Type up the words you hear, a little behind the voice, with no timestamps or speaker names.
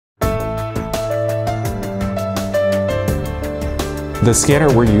The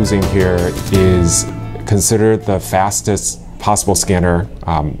scanner we're using here is considered the fastest possible scanner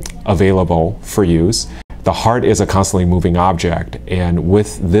available for use. The heart is a constantly moving object, and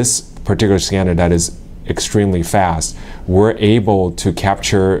with this particular scanner that is extremely fast, we're able to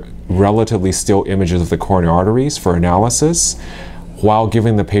capture relatively still images of the coronary arteries for analysis while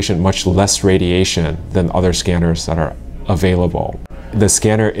giving the patient much less radiation than other scanners that are available. The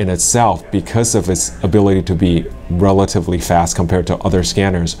scanner in itself, because of its ability to be relatively fast compared to other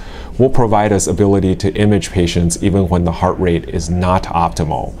scanners, will provide us ability to image patients even when the heart rate is not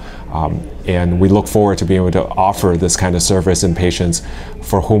optimal. And we look forward to being able to offer this kind of service in patients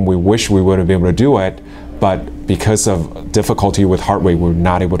for whom we wish we would have been able to do it, but because of difficulty with heart rate, we're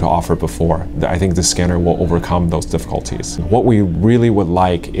not able to offer before. I think the scanner will overcome those difficulties. What we really would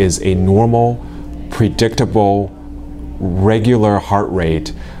like is a normal, predictable, regular heart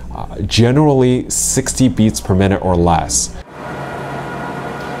rate, generally 60 beats per minute or less.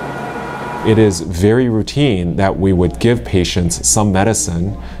 It is very routine that we would give patients some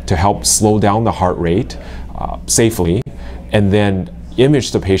medicine to help slow down the heart rate safely, and then image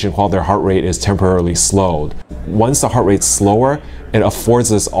the patient while their heart rate is temporarily slowed. Once the heart rate's slower, it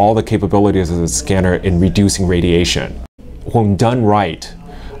affords us all the capabilities of the scanner in reducing radiation. When done right,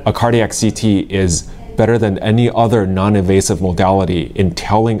 a cardiac CT is better than any other non-invasive modality in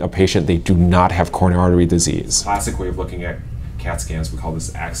telling a patient they do not have coronary artery disease. Classic way of looking at CAT scans, we call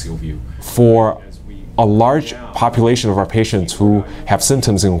this axial view. For a large population of our patients who have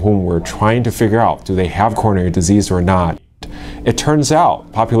symptoms in whom we're trying to figure out, do they have coronary disease or not? It turns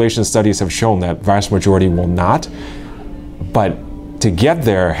out population studies have shown that vast majority will not, but to get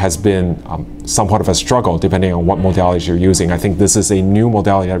there has been somewhat of a struggle depending on what modalities you're using. I think this is a new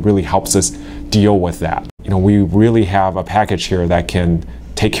modality that really helps us deal with that. We really have a package here that can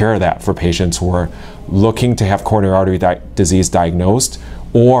take care of that for patients who are looking to have coronary artery disease diagnosed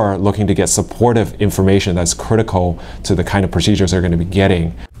or looking to get supportive information that's critical to the kind of procedures they're going to be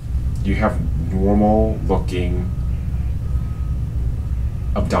getting. You have normal looking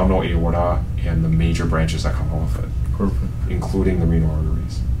abdominal aorta and the major branches that come off it. Perfect. Including the renal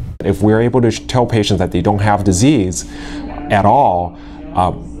arteries. If we're able to tell patients that they don't have disease at all,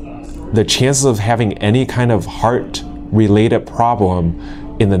 the chances of having any kind of heart-related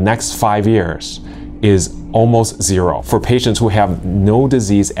problem in the next 5 years is almost zero. For patients who have no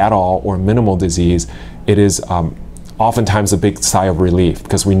disease at all or minimal disease, it is oftentimes a big sigh of relief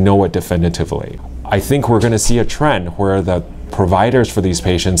because we know it definitively. I think we're going to see a trend where the providers for these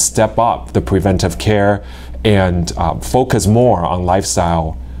patients step up the preventive care and focus more on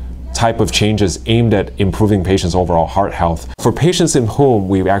lifestyle type of changes aimed at improving patients' overall heart health. For patients in whom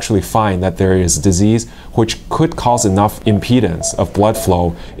we actually find that there is disease which could cause enough impedance of blood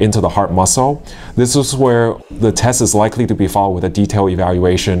flow into the heart muscle, this is where the test is likely to be followed with a detailed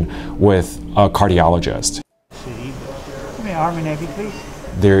evaluation with a cardiologist. Give me arm and leg, please.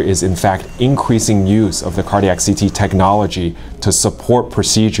 There is in fact increasing use of the cardiac CT technology to support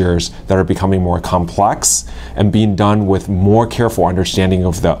procedures that are becoming more complex and being done with more careful understanding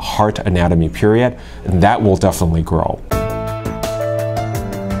of the heart anatomy period, and that will definitely grow.